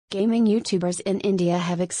Gaming YouTubers in India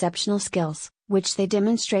have exceptional skills, which they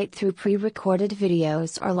demonstrate through pre-recorded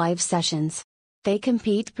videos or live sessions. They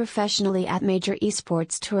compete professionally at major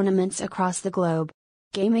esports tournaments across the globe.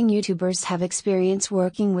 Gaming YouTubers have experience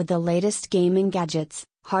working with the latest gaming gadgets,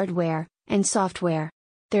 hardware, and software.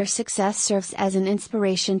 Their success serves as an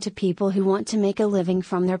inspiration to people who want to make a living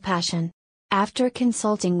from their passion. After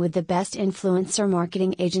consulting with the best influencer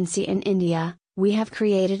marketing agency in India, we have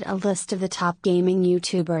created a list of the top gaming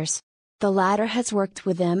YouTubers. The latter has worked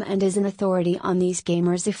with them and is an authority on these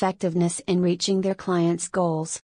gamers' effectiveness in reaching their clients' goals.